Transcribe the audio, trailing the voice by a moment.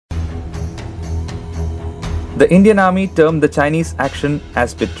The Indian Army termed the Chinese action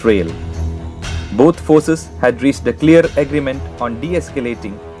as betrayal. Both forces had reached a clear agreement on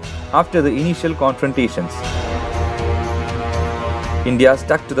de-escalating after the initial confrontations. India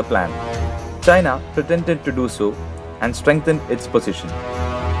stuck to the plan. China pretended to do so and strengthened its position.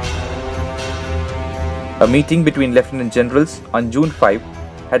 A meeting between Lieutenant Generals on June 5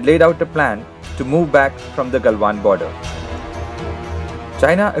 had laid out a plan to move back from the Galwan border.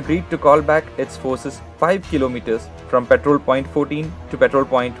 China agreed to call back its forces 5 kilometers from Patrol Point 14 to Patrol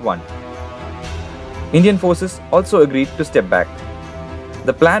Point 1. Indian forces also agreed to step back.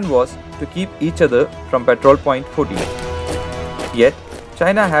 The plan was to keep each other from Patrol Point 14. Yet,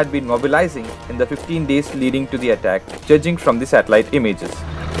 China had been mobilizing in the 15 days leading to the attack, judging from the satellite images.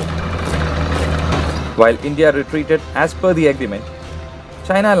 While India retreated as per the agreement,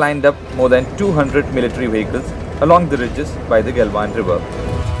 China lined up more than 200 military vehicles along the ridges by the Galvan River.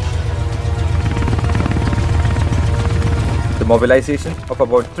 The mobilization of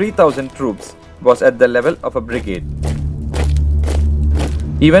about 3,000 troops was at the level of a brigade.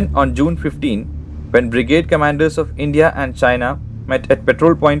 Even on June 15, when brigade commanders of India and China met at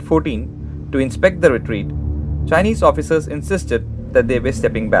Patrol Point 14 to inspect the retreat, Chinese officers insisted that they were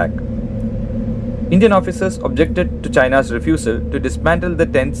stepping back. Indian officers objected to China's refusal to dismantle the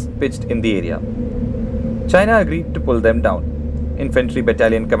tents pitched in the area. China agreed to pull them down. Infantry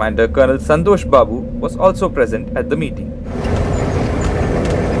Battalion Commander Colonel Santosh Babu was also present at the meeting.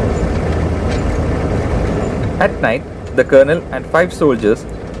 At night, the colonel and 5 soldiers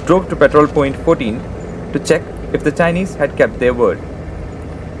drove to Patrol Point 14 to check if the Chinese had kept their word.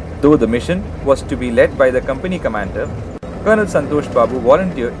 Though the mission was to be led by the company commander, Colonel Santosh Babu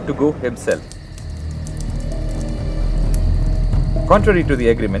volunteered to go himself. Contrary to the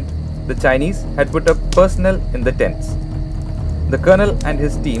agreement, the Chinese had put up personnel in the tents. The colonel and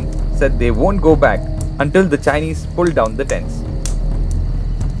his team said they won't go back until the Chinese pulled down the tents.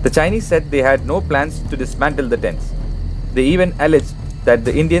 The Chinese said they had no plans to dismantle the tents. They even alleged that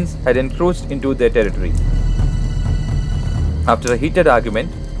the Indians had encroached into their territory. After a heated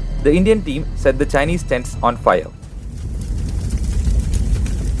argument, the Indian team set the Chinese tents on fire.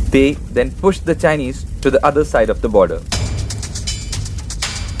 They then pushed the Chinese to the other side of the border.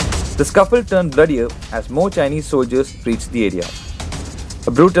 The scuffle turned bloodier as more Chinese soldiers reached the area.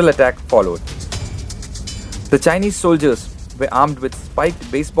 A brutal attack followed. The Chinese soldiers were armed with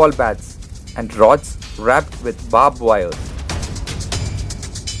spiked baseball bats and rods wrapped with barbed wire.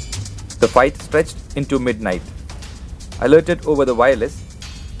 The fight stretched into midnight. Alerted over the wireless,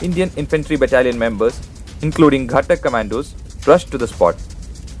 Indian Infantry Battalion members, including Ghatak commandos, rushed to the spot.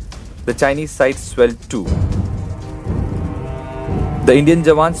 The Chinese sides swelled too. The Indian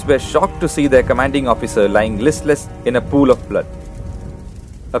Jawans were shocked to see their commanding officer lying listless in a pool of blood.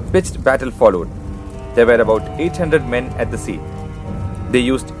 A pitched battle followed. There were about 800 men at the scene. They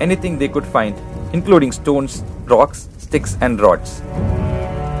used anything they could find, including stones, rocks, sticks and rods.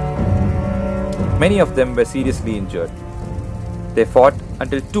 Many of them were seriously injured. They fought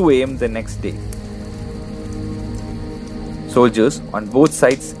until 2 a.m. the next day. Soldiers on both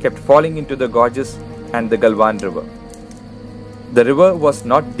sides kept falling into the gorges and the Galvan River. The river was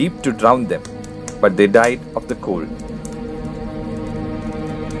not deep to drown them, but they died of the cold.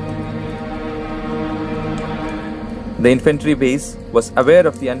 The infantry base was aware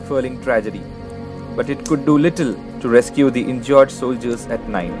of the unfurling tragedy, but it could do little to rescue the injured soldiers at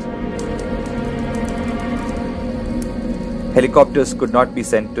night. Helicopters could not be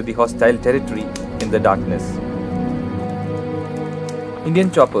sent to the hostile territory in the darkness.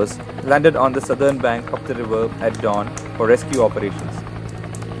 Indian choppers landed on the southern bank of the river at dawn for rescue operations,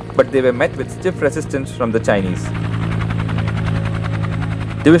 but they were met with stiff resistance from the Chinese.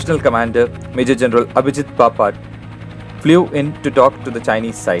 Divisional Commander Major General Abhijit Bapat flew in to talk to the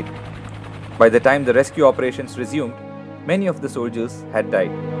Chinese side. By the time the rescue operations resumed, many of the soldiers had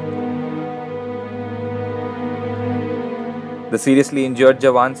died. The seriously injured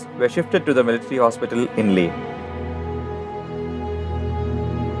Jawans were shifted to the military hospital in Leh.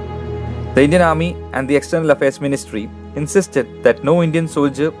 The Indian Army and the External Affairs Ministry insisted that no Indian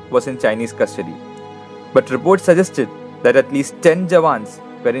soldier was in Chinese custody, but reports suggested that at least 10 Jawans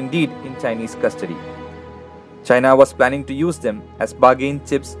were indeed in Chinese custody. China was planning to use them as bargain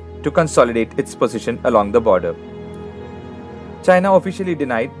chips to consolidate its position along the border. China officially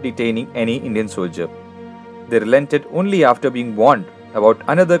denied detaining any Indian soldier. They relented only after being warned about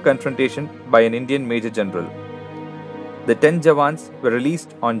another confrontation by an Indian Major General. The 10 Jawans were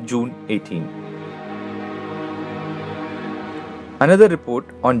released on June 18. Another report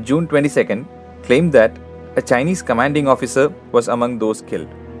on June 22 claimed that a Chinese commanding officer was among those killed.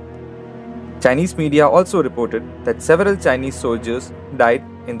 Chinese media also reported that several Chinese soldiers died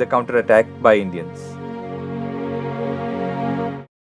in the counterattack by Indians.